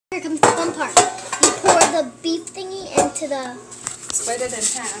the beef thingy into the... Split it in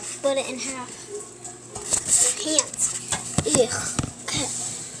half. Split it in half. With hands. Ugh. Okay.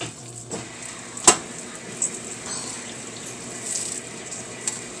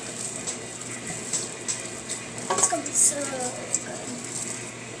 It's gonna be so good.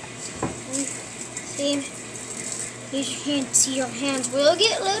 See? Use your hands. See, your hands will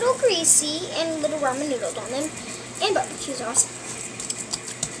get a little greasy and little ramen noodles on them. And barbecue sauce.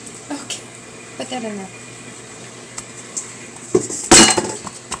 Okay. Put that in there.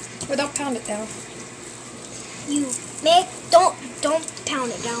 Well, don't pound it down. Don't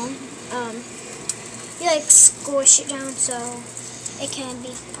pound it down. You like squish it down so it can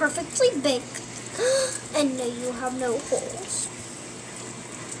be perfectly baked and you have no holes.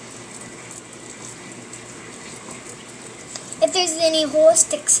 If there's any holes,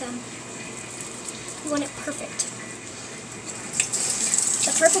 fix them. You want it perfect.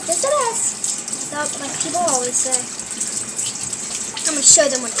 The perfect is the best. That's what people always say. I'm going to show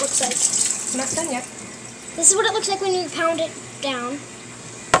them what it looks like. It's not done yet. This is what it looks like when you pound it down.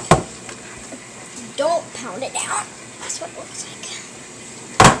 Don't pound it down. That's what it looks like.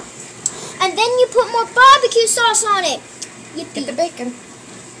 And then you put more barbecue sauce on it. Yippee. Get the bacon.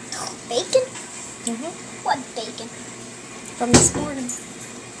 Bacon? Mm-hmm. What bacon? From this morning.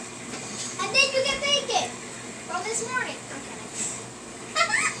 And then you get bacon from this morning. Okay.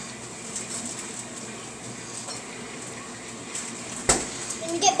 Then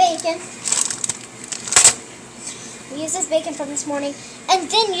you get bacon. We use this bacon from this morning, and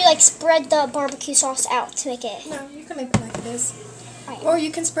then you like spread the barbecue sauce out to make it. No, you can leave it like it is. Right. Or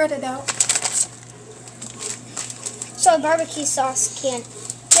you can spread it out. So barbecue sauce can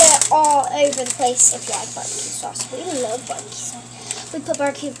get all over the place if you like barbecue sauce. We love barbecue sauce. We put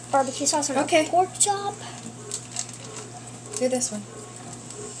barbecue sauce on our pork chop. Do this one.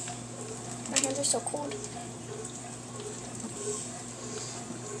 My hands are so cold.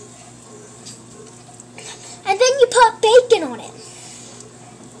 And then you put bacon on it.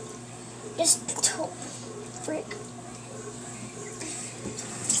 Just frick.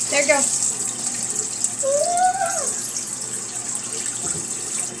 There you go.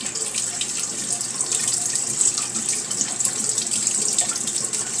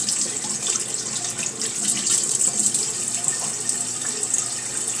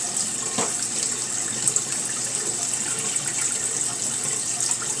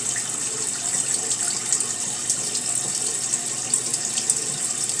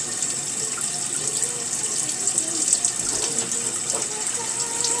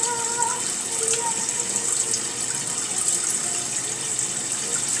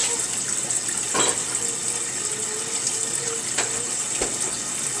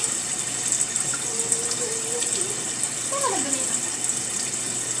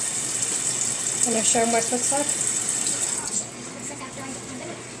 I'm going to show them what it looks like.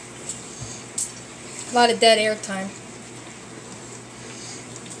 A lot of dead air time.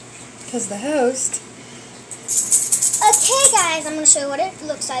 Because the host... Okay guys, I'm going to show you what it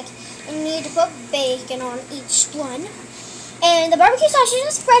looks like. And you need to put bacon on each one. And the barbecue sauce, you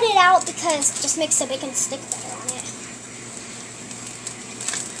just spread it out because it just makes the bacon stick better on it.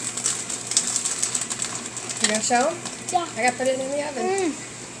 You going to show them? Yeah. I got to put it in the oven.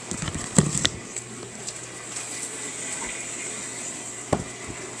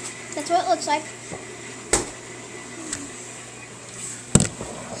 That's what it looks like.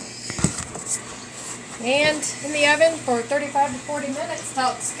 And in the oven for 35 to 40 minutes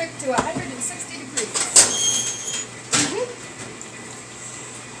till it's cooked to 160 degrees.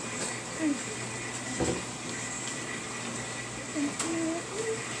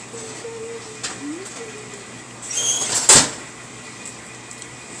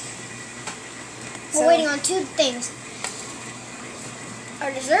 We're waiting on two things.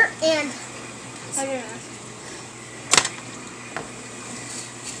 Our dessert and our dinner.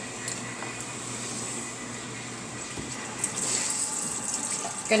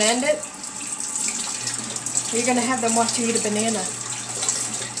 Gonna end it? Or you're gonna have them watch you eat a banana?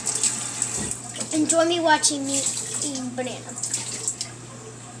 Enjoy me watching me eating banana.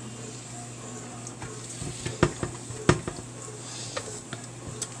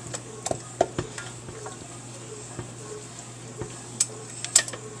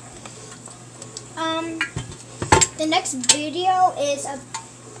 The next video is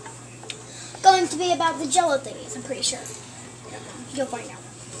going to be about the Jello thingies, I'm pretty sure. You'll find out.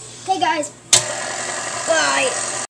 Okay guys, bye.